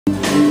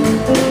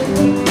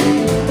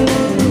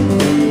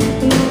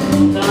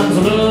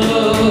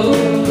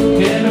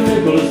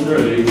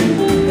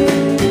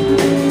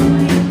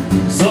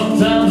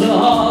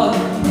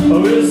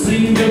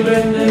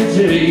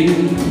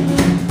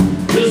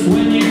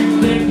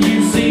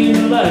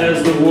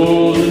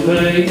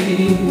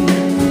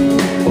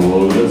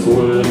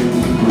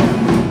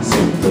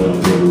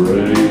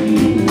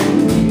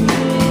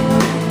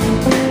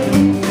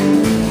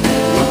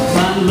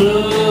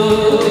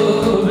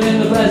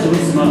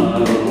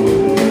smile.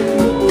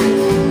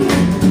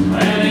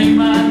 And he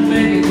might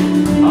make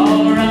it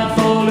alright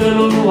for a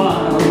little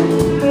while.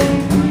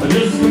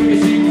 Just as quick as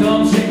she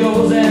comes, she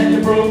goes, and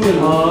your broken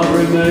heart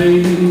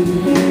remains.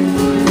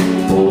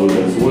 Oh,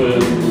 that's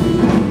when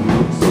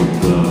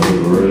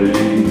sometimes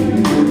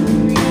rain.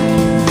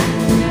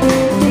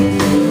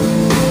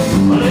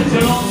 But if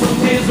your lonesome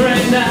tears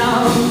rain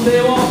down,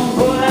 they won't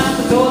put out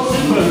the torch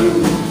and burn.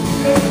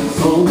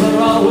 Souls are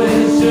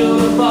always sure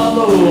to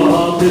follow a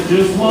heart that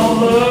just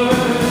won't learn.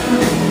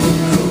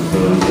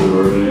 Sometimes it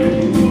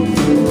rains.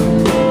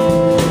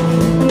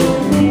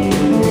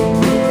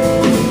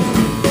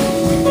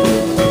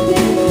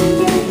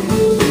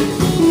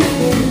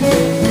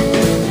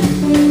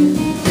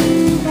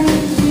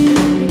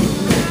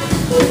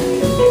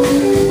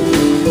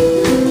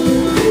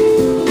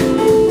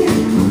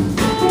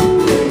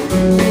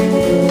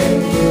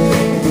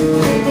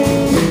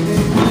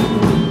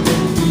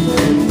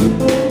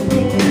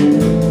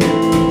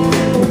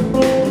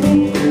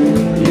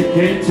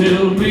 Can't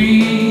tell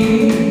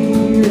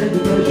me that the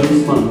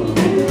pleasure's fun,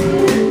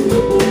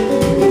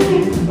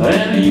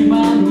 and you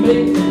might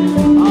make it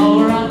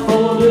alright for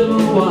a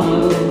little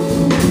while.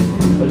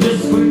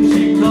 Just as quick as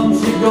she comes,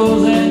 she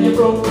goes, and your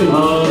broken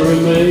heart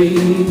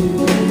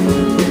remains.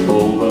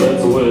 Oh, but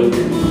that's when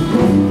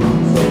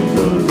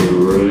sometimes it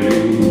rains.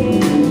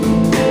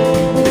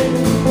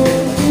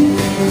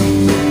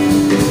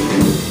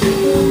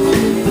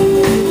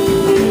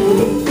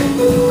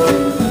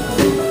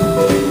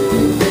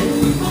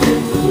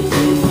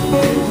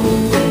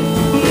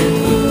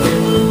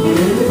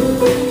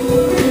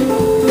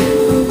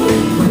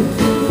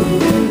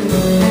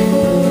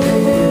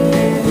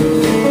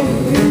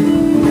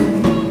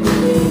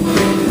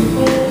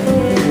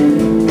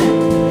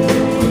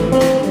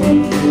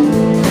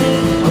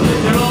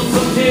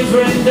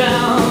 Rain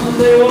down,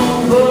 they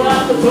won't put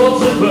out the torch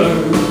that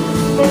burns.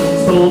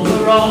 Souls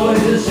are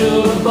always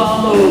sure to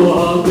follow a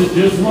heart that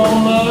just won't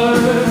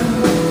learn.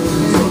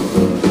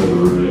 Sometimes it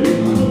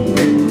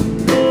rains.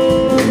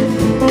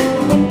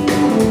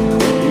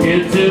 You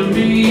can't tell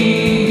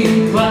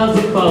me clouds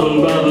are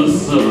followed by the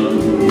sun,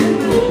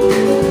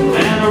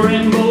 and a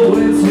rainbow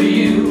waits for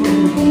you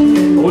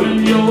when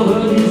your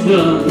hurting's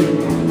done.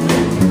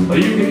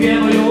 You can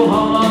gamble your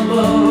heart on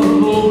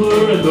love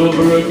over and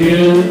over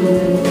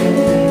again.